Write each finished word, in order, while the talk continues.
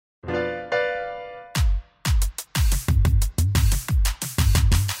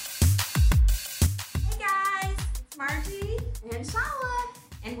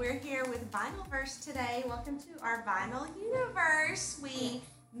We're here with Vinylverse today. Welcome to our Vinyl Universe. We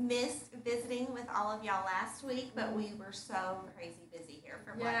missed visiting with all of y'all last week, but we were so crazy busy here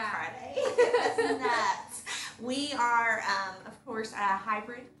for Black Friday. It was nuts. We are, of course, a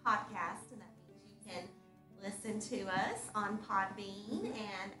hybrid podcast, and that means you can listen to us on Podbean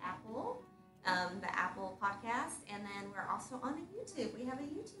and Apple, the Apple podcast, and then we're also on YouTube. We have a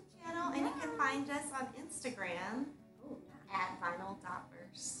YouTube channel, and you can find us on Instagram at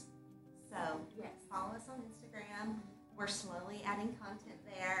vinyl.verse. So, yes, follow us on Instagram. We're slowly adding content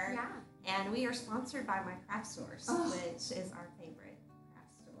there. Yeah. And we are sponsored by My Craft Source, which is our favorite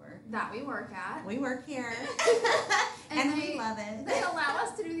craft store that we work at. We work here. and we love it. They allow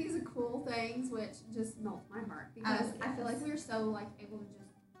us to do these cool things, which just melts my heart because I feel like we're so able to just,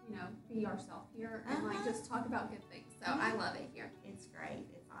 be ourselves here and just talk about good things. So I love it here. It's great.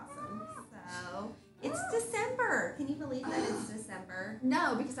 It's awesome. So it's December. Can you believe that it's December?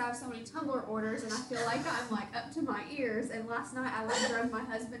 No, because I have so many Tumblr orders and I feel like I'm up to my ears. And last night I drove my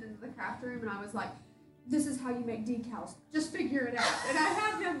husband into the craft room and I was like, this is how you make decals. Just figure it out. And I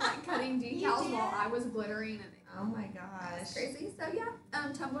had him cutting decals while I was glittering. And oh my gosh. Crazy. So yeah,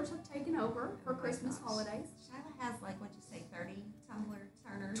 Tumblrs have taken over for Christmas holidays. Shyla has 30 Tumblr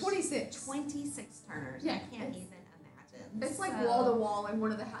turners? 26. 26 turners. Yeah. I can't even imagine. It's wall to wall in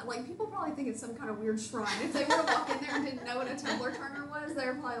one of the people probably think it's some kind of weird shrine. If they were to walk in there and didn't know what a Tumblr turner was,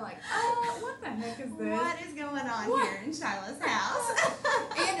 they're probably like, what the heck is this? What is going on here in Shyla's house?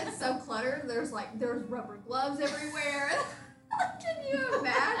 And it's so cluttered. There's rubber gloves everywhere. Can you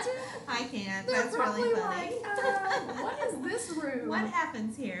imagine? I can't. They're That's really funny. What is this room? What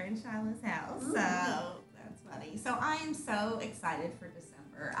happens here in Shyla's house? So that's funny. So I am so excited for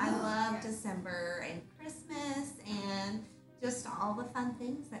December. I love December and Christmas and just all the fun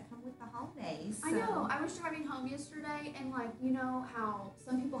things that come with the holidays. So. I know. I was driving home yesterday and you know how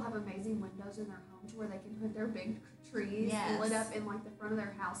some people have amazing windows in their homes where they can put their big trees lit up in the front of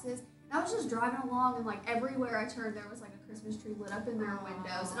their houses. And I was just driving along and everywhere I turned there was a Christmas tree lit up in their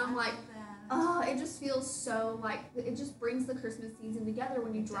windows. And I'm like, it just feels so it just brings the Christmas season together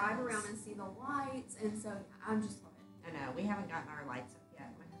when you drive around and see the lights. And so I'm just loving it. I know. We haven't gotten our lights up yet.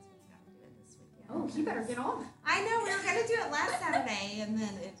 My husband's got to do it this weekend. Oh, you better get on. I know. We were going to do it last Saturday and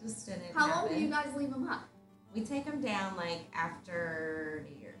then it just didn't How long do you guys leave them up? We take them down after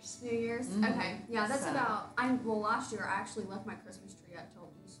New Year's. New Year's? Mm-hmm. Okay. Yeah, that's last year I actually left my Christmas tree up till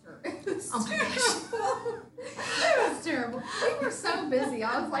Easter. Oh my gosh. It was terrible. We were so busy.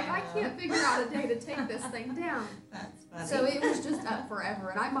 I was like, I can't figure out a day to take this thing down. That's funny. So it was just up forever,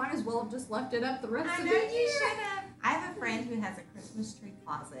 and I might as well have just left it up the rest of the year. You should have. I have a friend who has a Christmas tree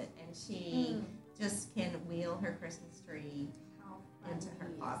closet, and she just can wheel her Christmas tree into her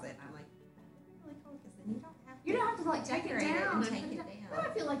closet. I'm like, that's really cool because then you don't have to take it down and take it down. I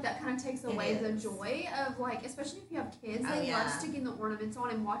feel like that kind of takes away the joy of especially if you have kids, they love sticking the ornaments on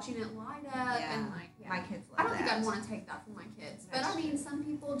and watching it light up and my kids love I don't think I'd want to take that from my kids, but I mean some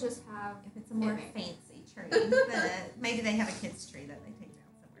people just have if it's a more fancy tree, but maybe they have a kids tree that they take down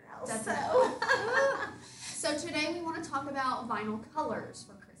somewhere else. So today we want to talk about vinyl colors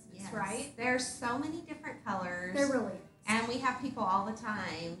for Christmas, right? There's so many different colors. There really is. And we have people all the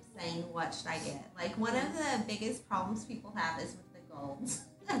time saying, what should I get? One of the biggest problems people have is with the golds.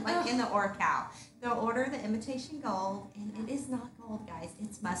 In the Orcal. They'll order the imitation gold, and it is not gold, guys.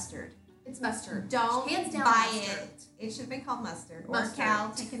 It's mustard. It's mustard. Don't hands down buy mustard. it. It should have been called mustard.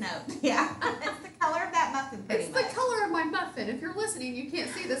 Orcal, take a note. Yeah. It's the color of that muffin, pretty much. It's the color of my muffin. If you're listening, you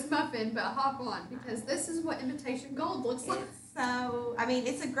can't see this muffin, but hop on, because this is what imitation gold looks like. So,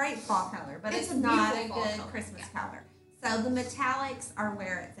 it's a great fall color, but it's not a good Christmas color. So the metallics are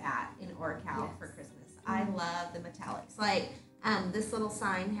where it's at in Orcal for Christmas. I love the metallics. This little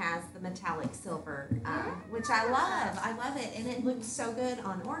sign has the metallic silver, which I love. I love it, and it looks so good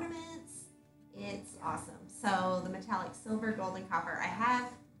on ornaments. It's awesome. So the metallic silver, gold, and copper. I have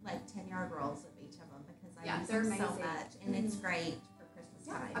 10-yard rolls of each of them because I use them so much, and it's great for Christmas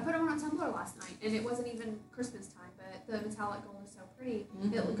time. I put them on Tumblr last night, and it wasn't even Christmas time, but the metallic gold is so pretty.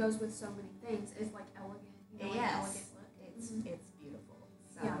 It goes with so many things. It's elegant. Elegant look. It's beautiful.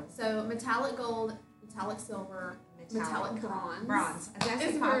 So metallic gold, metallic silver, metallic bronze. Bronze. Did I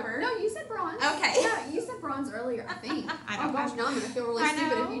say copper? No, you said bronze. Okay. Yeah, you said bronze earlier, I think. Oh gosh, now I'm going to feel really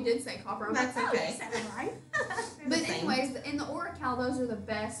stupid if you did say copper. I'm That's okay. You said it right. But anyways, in the Orcal, those are the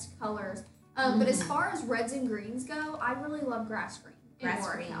best colors. But as far as reds and greens go, I really love grass green in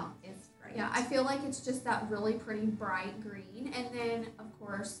Orcal. It's great. Yeah, I feel like it's just that really pretty bright green. And then, of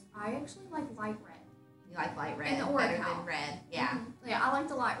course, I actually like light red. You like light red better than red. Yeah. Mm-hmm. Yeah, I like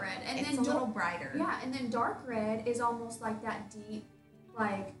the light red. And it's then a little brighter. Yeah, and then dark red is almost like that deep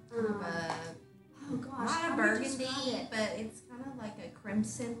like oh gosh, not a burgundy, but it's kind of like a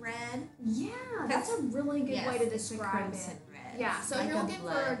crimson red. Yeah, that's a really good way to describe it's a crimson red. Yeah, so like if you're looking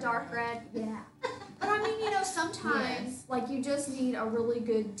for a dark red, But I mean, sometimes like you just need a really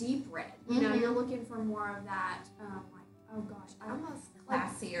good deep red. You know, you're looking for more of that, like oh gosh, almost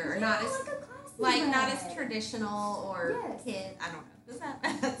classier, like, not as like a classy like red. not as traditional or kid. I don't know. Does that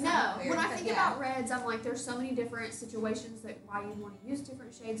no, weird? when I think about reds, I'm like, there's so many different situations that why you want to use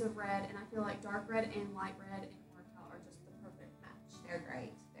different shades of red, and I feel like dark red and light red and orchid are just the perfect match. They're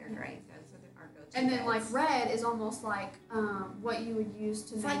great. They're great. Those are our go-to. And then reds. like red is almost like what you would use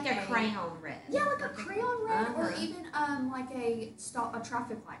to it's make like a crayon red. Yeah, like a crayon red, or even like a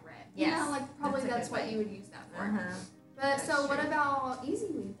traffic light red. You know, like probably that's what you would use that for. But that's so what true. about Easy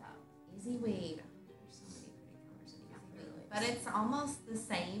Weed though? Easy Weed. There's so many pretty colors in Easy Weed. But it's almost the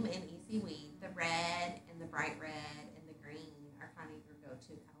same in Easy Weed. The red and the bright red and the green are kind of your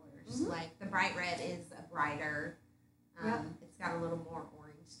go-to colors. Like the bright red is a brighter. It's got a little more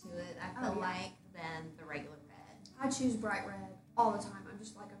orange to it, I feel like, than the regular red. I choose bright red all the time. I'm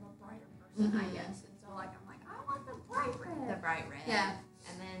just like I'm a brighter person, I guess. And so like I'm like, I want the bright red. The bright red. Yeah.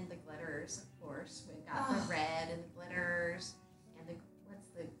 And then the glitters, of course. We've got the red and the glitters and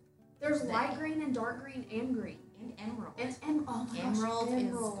There's light green and dark green and green. And emerald. And oh my Emerald gosh,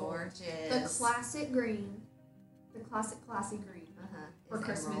 is gorgeous. The classic green, the classy green for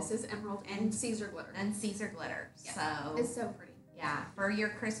Christmas is emerald and Caesar glitter. And Caesar glitter. Yeah. So it's so pretty. Yeah, for your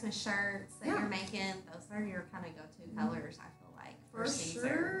Christmas shirts that you're making, those are your kind of go-to colors, I feel like. For Caesar.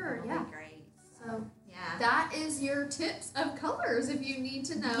 sure, They'll be great. So yeah, that is your tips of colors. If you need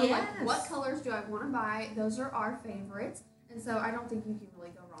to know, like, what colors do I want to buy, those are our favorites. And so I don't think you can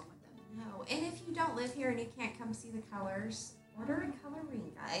really go wrong with them. No, and if you don't live here and you can't come see the colors, order a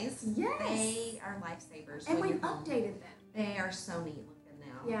coloring, guys. Yes. They are lifesavers. And we've updated them. They are so neat looking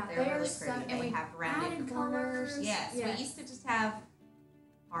now. Yeah, they're really so, pretty. and they have rounded corners. Yes. We used to just have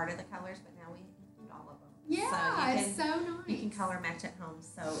part of the colors, but now we include all of them. Yeah, it's so nice. You can color match at home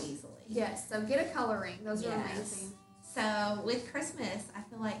so easily. Yes, so get a coloring. Those are amazing. So with Christmas, I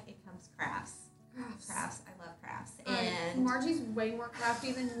feel like it comes crafts. Crafts. I love crafts. And Margie's way more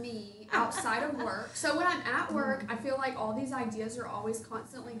crafty than me outside of work. So when I'm at work, I feel like all these ideas are always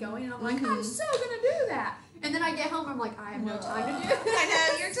constantly going, and I'm like, I'm so gonna do that. And then I get home, I'm like, I have no time to do it. I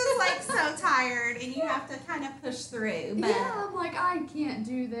know, you're just like so tired, and you have to kind of push through. But yeah, I'm like, I can't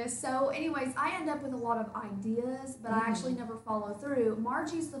do this. So anyways, I end up with a lot of ideas, but I actually never follow through.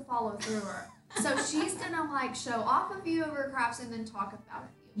 Margie's the follow througher. So she's gonna like show off a few of her crafts and then talk about a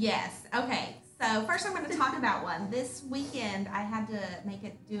few. Yes. Okay. So first I'm going to talk about one. This weekend I had to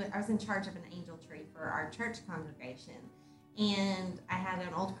I was in charge of an angel tree for our church congregation. And I had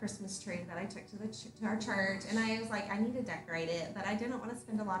an old Christmas tree that I took to our church, and I was like, I need to decorate it, but I didn't want to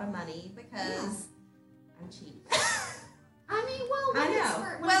spend a lot of money because I'm cheap. I mean,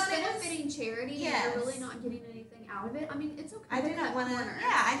 when it's benefiting charity and you're really not getting anything out of it, I mean, it's okay. I didn't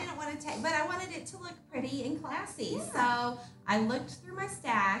want to take, but I wanted it to look pretty and classy. Yeah. So I looked through my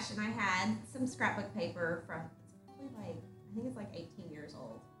stash, and I had some scrapbook paper from, it's probably I think it's like 18 years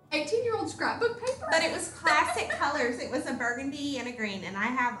old. 18-year-old scrapbook paper? But it was classic colors. It was a burgundy and a green, and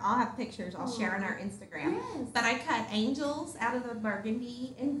I'll have pictures I'll share on our Instagram. Yes. But I cut angels out of the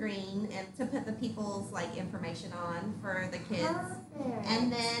burgundy and green and to put the people's like information on for the kids. Perfect. And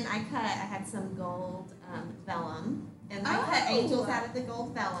then I had some gold vellum, and I cut angels out of the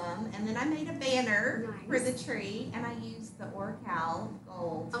gold vellum, and then I made a banner for the tree, and I used the Orcal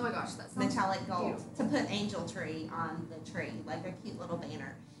gold. Oh my gosh, that sounds metallic gold beautiful. to put angel tree on the tree, like a cute little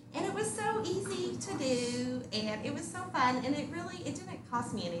banner. And it was so easy to do, and it was so fun, and it didn't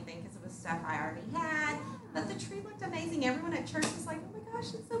cost me anything because it was stuff I already had, but the tree looked amazing. Everyone at church was like, oh my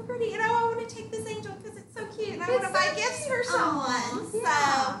gosh, it's so pretty, and I want to take this angel because it's so cute, and I want to buy gifts for someone.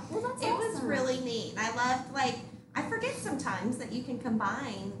 Yeah. So it was really neat, and I loved, I forget sometimes that you can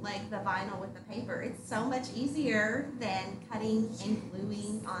combine, the vinyl with the paper. It's so much easier than cutting and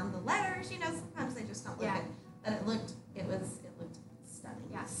gluing on the letters. Sometimes they just don't look good, but it looked stunning.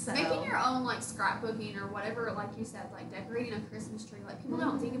 Yeah. So, making your own scrapbooking or whatever, like you said, decorating a Christmas tree. People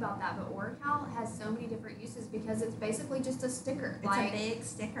don't think about that, but Orcal has so many different uses because it's basically just a sticker. It's a big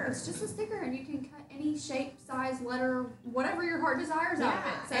sticker. It's just a sticker, and you can cut any shape, size, letter, whatever your heart desires out of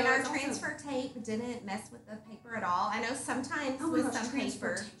it. So and our transfer tape didn't mess with the paper at all. I know sometimes with some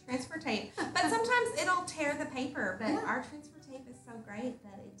transfer tape, but sometimes it'll tear the paper. But our transfer tape is so great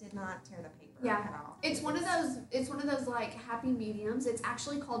that it did not tear the paper at all. It's one of those happy mediums. It's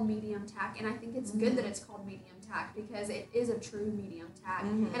actually called medium tack, and I think it's good that it's called medium tack because it is a true medium tack.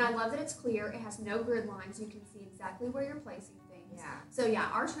 And I love that it's clear. It has no grid lines. You can see exactly where you're placing things. Yeah. So yeah,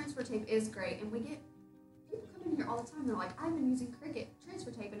 our transfer tape is great, and we get people come in here all the time. They're like, I've been using Cricut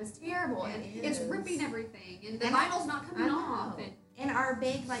transfer tape, and it's terrible, and it's ripping everything, and the vinyl's not coming off. And our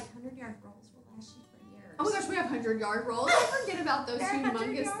big 100-yard rolls will last you for years. Oh my gosh, we have 100-yard rolls. I forget about those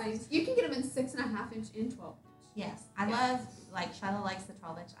humongous things. You can get them in 6.5 inch and 12 inch. Yes, I love Shiloh likes the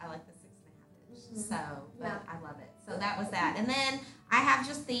 12 inch. I like the 6.5 inch. So, but I love it. So that was that. And then I have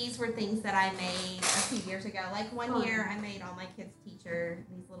just these were things that I made a few years ago. Like one year I made all my kids' teacher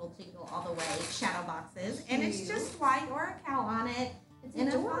these little Jingle All the Way shadow boxes, and it's just white or a cow on it. It's in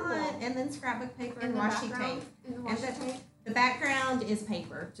adorable. a font, and then scrapbook paper and washi tape. And the background is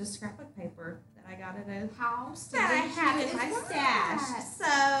paper, just scrapbook paper that I got at a house that I have in my stash.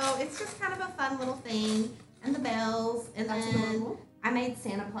 So it's just kind of a fun little thing. And the bells, and That's then adorable. I made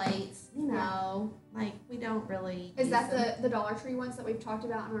Santa plates. You know, we don't really. Is that the Dollar Tree ones that we've talked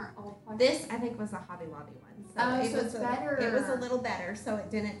about in our old podcast? This I think was a Hobby Lobby one. So it's better. It was a little better, so it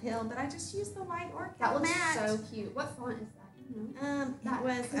didn't peel. But I just used the white orchid. That looks so cute. What font is that? That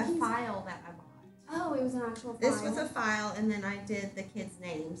was a file that I bought. Oh, it was an actual file. This was a file, and then I did the kids'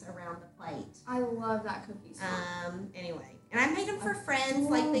 names around the plate. I love that cookie stuff. Anyway, and I made them for friends.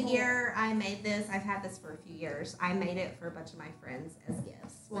 Like the year I made this, I've had this for a few years. I made it for a bunch of my friends as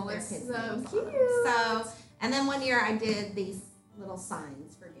gifts. Well, with it's their kids' so names cute. on them. So, and then one year I did these little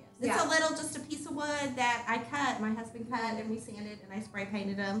signs for gifts. It's a little, just a piece of wood that I cut. My husband cut, and we sanded, and I spray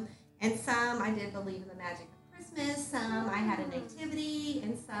painted them. And some I did Believe in the Magic of Christmas. Some I had a nativity,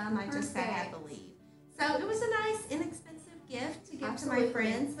 and some I just said I believe. So it was a nice, inexpensive gift to give to my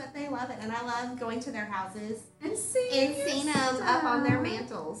friends, but they love it. And I love going to their houses and seeing them up on their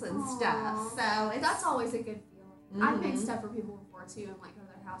mantles and stuff. So that's always a good feeling. I've made stuff for people before too, and go to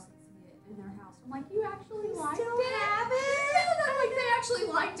their house and see it in their house. I'm like, you actually liked it? Have it? Yeah, they actually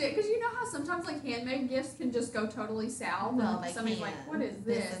liked it, because you know how sometimes handmade gifts can just go totally south. Well, they somebody's can. like, what is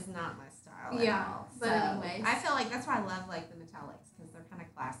this? This is not my style. Yeah, at all. but so anyways, I feel like that's why I love the metallics, because they're kind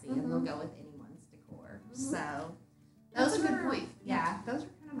of classy and they'll go with anyone's decor. So that's a good point. Yeah, those are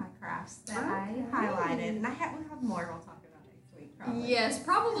kind of my crafts that I highlighted, and we'll have more we'll talk about next week. Probably. Yes,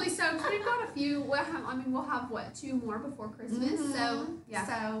 probably so. Because we've got a few. We'll have 2 more before Christmas. So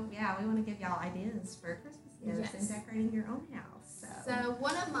yeah. We want to give y'all ideas for Christmas gifts and decorating your own house. So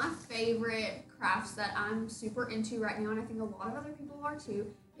one of my favorite crafts that I'm super into right now, and I think a lot of other people are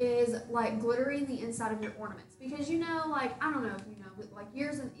too, is glittering the inside of your ornaments. Because I don't know if you know,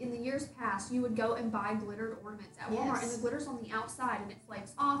 in the years past, you would go and buy glittered ornaments at Walmart, and the glitter's on the outside, and it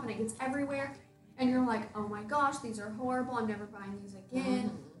flakes off, and it gets everywhere, and you're like, oh my gosh, these are horrible, I'm never buying these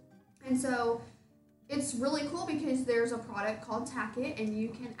again. And so it's really cool because there's a product called Tack It, and you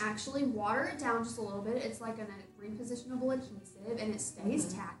can actually water it down just a little bit. It's like a repositionable adhesive, and it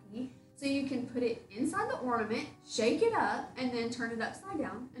stays tacky. So you can put it inside the ornament, shake it up, and then turn it upside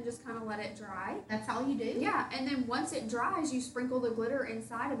down and just kind of let it dry. That's all you do? Yeah, and then once it dries, you sprinkle the glitter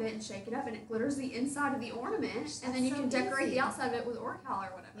inside of it and shake it up, and it glitters the inside of the ornament, and then you can decorate the outside of it with Orcal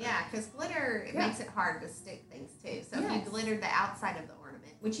or whatever. Yeah, because glitter makes it hard to stick things too. So if you glittered the outside of the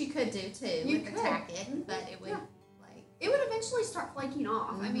ornament, which you could do too with the Tack It, but it would it would eventually start flaking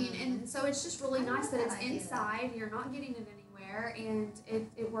off. I mean, and so it's just really nice that it's inside. You're not getting it anywhere, and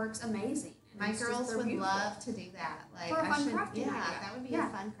it works amazing. My girls would love to do that. For a fun crafting night. That would be a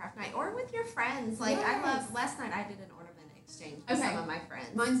fun craft night. Or with your friends. Last night I did an ornament exchange with some of my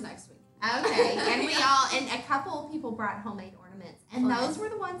friends. Mine's next week. Okay. And and a couple people brought homemade ornaments. And those were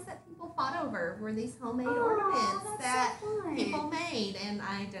the ones that people fought over, were these homemade ornaments that people made. And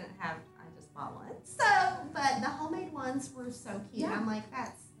I just bought one. But the homemade ones were so cute. Yeah. I'm like,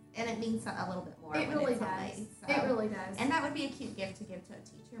 and it means a little bit more. It really does. It really does. And that would be a cute gift to give to a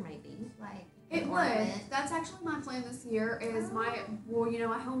teacher, maybe. It would. That's actually my plan this year. Is I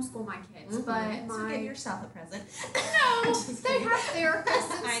homeschool my kids, but so give yourself a present. No, they have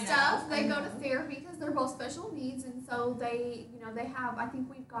therapists and stuff. They go to therapy because they're both special needs, and so they have. I think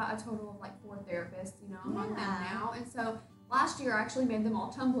we've got a total of 4 therapists, among them now, and so. Last year, I actually made them all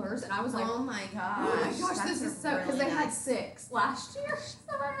tumblers, and I was like, oh my gosh, this is so, because they had 6 last year.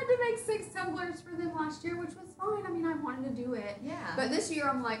 So I had to make 6 tumblers for them last year, which was fine. I mean, I wanted to do it. Yeah. But this year,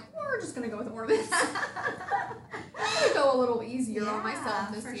 I'm like, we're just going to go with ornaments. I'm going to go a little easier on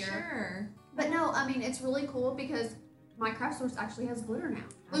myself this year. Sure. But no, I mean, it's really cool because my craft source actually has glitter now.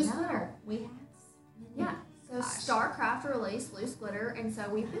 Loose glitter. We have. Yeah. So Starcraft released loose glitter, and so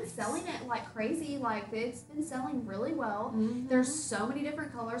we've been selling it like crazy. It's been selling really well. There's so many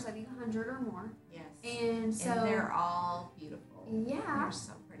different colors. I think 100 or more. Yes. And so they're all beautiful. Yeah. They're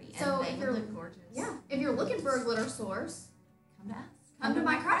so pretty. So and they look gorgeous. Yeah. If you're looking for a glitter source, come to us. Come to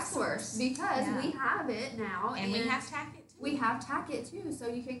my craft source because we have it now, and we have Tack It too. We have Tack It too, so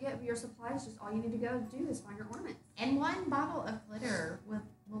you can get your supplies. Just all you need to go do is find your ornaments. And one bottle of glitter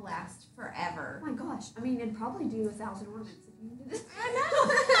will last forever. Oh my gosh! I mean, it'd probably do 1,000 ornaments if you do this. I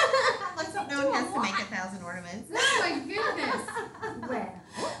know. Let's hope no one has to make 1,000 ornaments. Oh my goodness!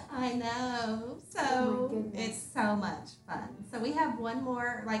 Well, I know. So oh it's so much fun. So we have one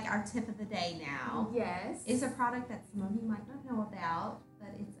more, like our tip of the day now. Yes. Is a product that some of you might not know about, but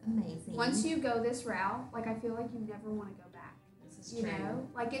it's amazing. Once you go this route, like I feel like you never want to go back. This is You true. know,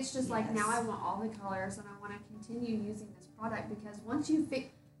 like it's just like now I want all the colors and I want to continue using this product because once you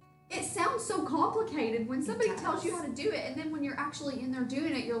it sounds so complicated when somebody tells you how to do it, and then when you're actually in there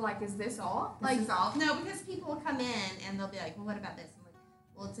doing it, you're like, "Is this all?" This is all? No, because people will come in and they'll be like, "Well, what about this?" I'm like,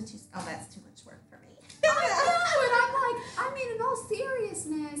 "Well, that's too much work for me." I know, and I'm like, I mean, in all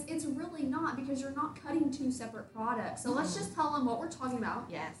seriousness, it's really not because you're not cutting two separate products. So let's just tell them what we're talking about.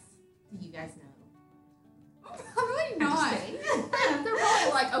 Yes. Do you guys know? Probably not. They're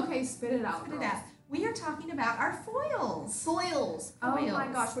probably like, okay, spit it out. Spit it out. We are talking about our foils. Foils. Oh my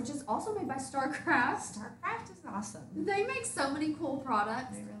gosh, which is also made by StarCraft. StarCraft is awesome. They make so many cool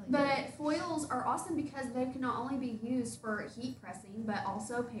products. They really But foils are awesome because they can not only be used for heat pressing, but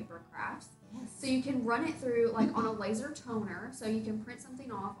also paper crafts. Yes. So you can run it through like on a laser toner. So you can print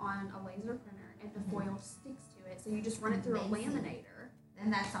something off on a laser printer and the foil sticks to it. So you just run it through a laminator.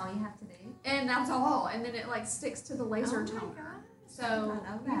 And that's all you have to do? And that's all. And then it like sticks to the laser Oh my toner. gosh. So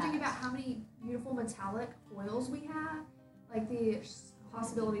when you think about how many beautiful metallic foils we have, like the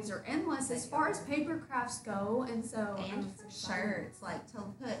possibilities are endless as far as paper crafts go. And so and for shirts, like to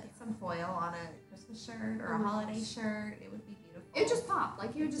put some foil on a Christmas shirt or a holiday shirt, it would be beautiful. It just pop,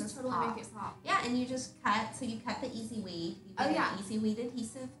 like you would just totally pops. make it pop. Yeah, and you just cut. So you cut the Easy Weed. You get an Easy Weed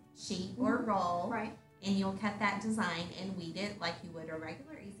adhesive sheet or roll, Right. And you'll cut that design and weed it like you would a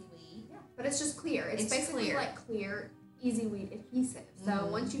regular Easy Weed. Yeah, but it's just clear. It's basically clear. like clear Easy Weed adhesive. So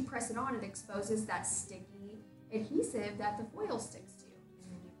once you press it on, it exposes that sticky adhesive that the foil sticks to.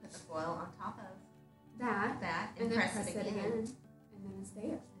 And then you put the foil on top of that and then press it again. and then it's there.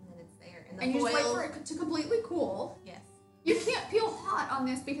 And then it's there. And the And you foil, just wait for it to completely cool. Yes. You can't peel hot on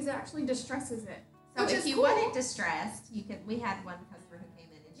this because it actually distresses it. So Which if is you cool. want it distressed, you could. We had one customer who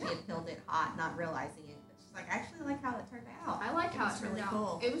came in and she had peeled it hot, not realizing it. But she's like, I actually like how it turned out. I like how it turned really out.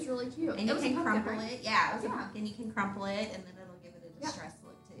 cool. It was really cute. And you can crumple it. Yeah, it was a Yeah. pumpkin. You can crumple it, and then it'll give it a distressed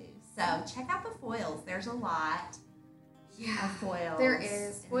look too. So check out the foils. There's a lot of foils. There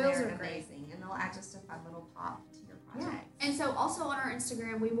is. And Foils they're are great. amazing, and they'll add just a fun little pop to your project. And so also on our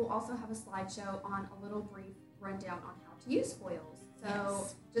Instagram, we will also have a slideshow on a little brief rundown on how to use foils. So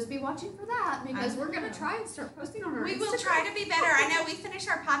just be watching for that because we're going to try and start posting on our We Instagram. will try to be better. I know we finish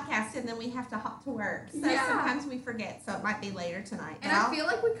our podcast and then we have to hop to work. So sometimes we forget. So it might be later tonight. And I feel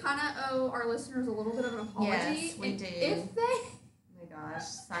like we kind of owe our listeners a little bit of an apology. Yes, we do. If they... Oh my gosh.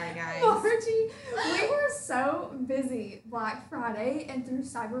 Sorry, guys. Margie, we were so busy Black Friday and through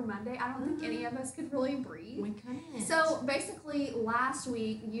Cyber Monday. I don't think any of us could really breathe. We couldn't. So basically last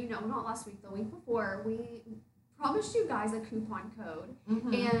week, not last week, the week before, we promised you guys a coupon code,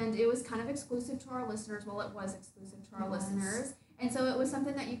 and it was kind of exclusive to our listeners. Well, it was exclusive to our listeners, and so it was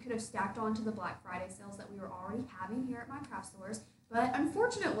something that you could have stacked onto the Black Friday sales that we were already having here at my craft stores. But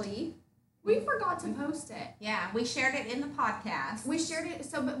unfortunately, we forgot to post it. Yeah, we shared it in the podcast. We shared it,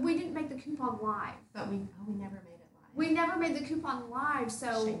 but we didn't make the coupon live. But we never made it live. We never made the coupon live,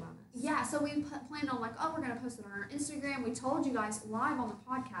 so Shame on us. yeah, so we planned on like, we're going to post it on our Instagram. We told you guys live on the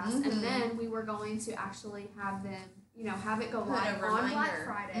podcast, and then we were going to actually have them, have it go live on Black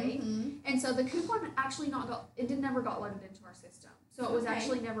Friday. And so the coupon actually never got loaded into our system. So it was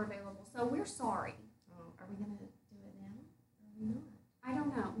actually never available. So we're sorry. Oh, are we going to do it now? Or are we not? I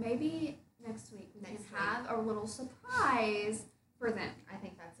don't know. Maybe next week we can have a little surprise for them. I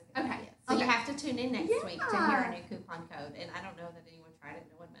think that's a good Okay. idea. So you have to tune in next week to hear a new coupon code. And I don't know that anyone tried it.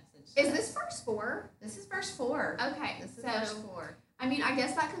 No one messaged. Is this verse 4? This is verse 4. Okay. This is verse 4. I mean, I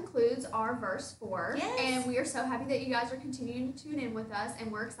guess that concludes our verse 4. Yes. And we are so happy that you guys are continuing to tune in with us,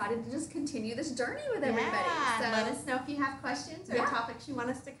 and we're excited to just continue this journey with everybody. Yeah. So Let us know if you have questions or topics you want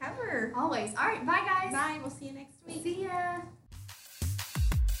us to cover. always. All right. Bye, guys. Bye. We'll see you next week. See ya.